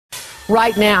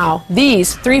Right now,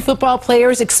 these 3 football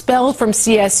players expelled from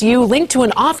CSU linked to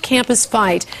an off-campus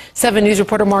fight. 7 News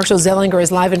reporter Marshall Zelinger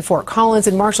is live in Fort Collins.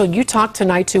 And Marshall, you talked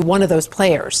tonight to one of those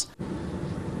players.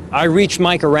 I reached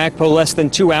Mike Arakpo less than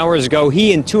 2 hours ago.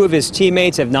 He and 2 of his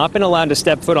teammates have not been allowed to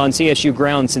step foot on CSU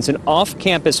grounds since an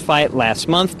off-campus fight last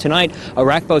month. Tonight,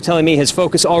 Arakpo telling me his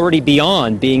focus already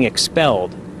beyond being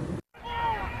expelled.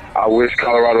 I wish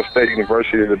Colorado State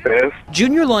University the best.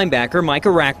 Junior linebacker Mike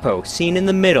Arakpo, seen in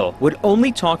the middle, would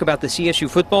only talk about the CSU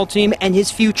football team and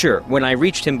his future when I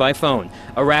reached him by phone.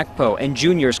 Arakpo and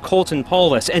juniors Colton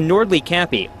Paulus and Nordley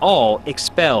Cappy all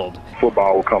expelled.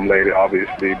 Football will come later,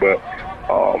 obviously, but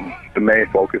the main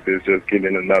focus is just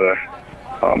getting another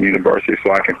university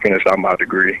so I can finish out my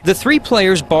degree. The 3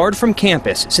 players barred from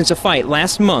campus since a fight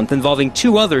last month involving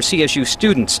 2 other CSU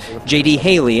students, J.D.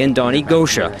 Haley and Donnie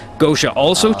Gosha. Gosha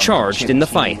also charged in the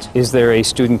fight. Is there a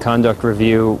student conduct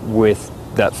review with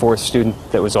that 4th student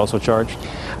that was also charged?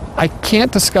 I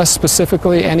can't discuss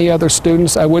specifically any other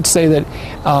students. I would say that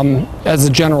as a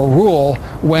general rule,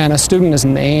 when a student is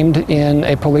named in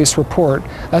a police report,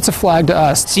 that's a flag to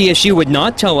us. CSU would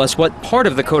not tell us what part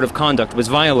of the code of conduct was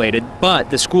violated, but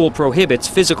the school prohibits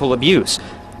physical abuse.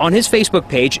 On his Facebook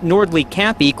page, Nordley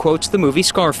Cappy quotes the movie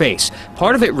Scarface.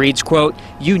 Part of it reads, quote,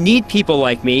 "You need people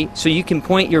like me so you can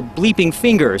point your bleeping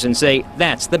fingers and say,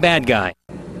 that's the bad guy."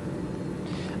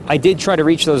 I did try to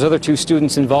reach those other 2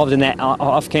 students involved in that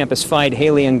off-campus fight.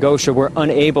 Haley and Gosha were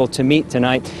unable to meet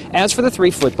tonight. As for the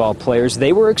 3 football players,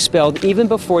 they were expelled even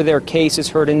before their case is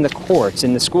heard in the courts.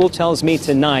 And the school tells me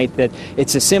tonight that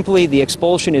it's simply the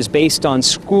expulsion is based on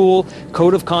school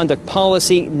code of conduct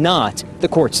policy, not the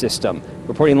court system.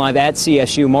 Reporting live at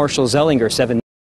CSU, Marshall Zelinger, 7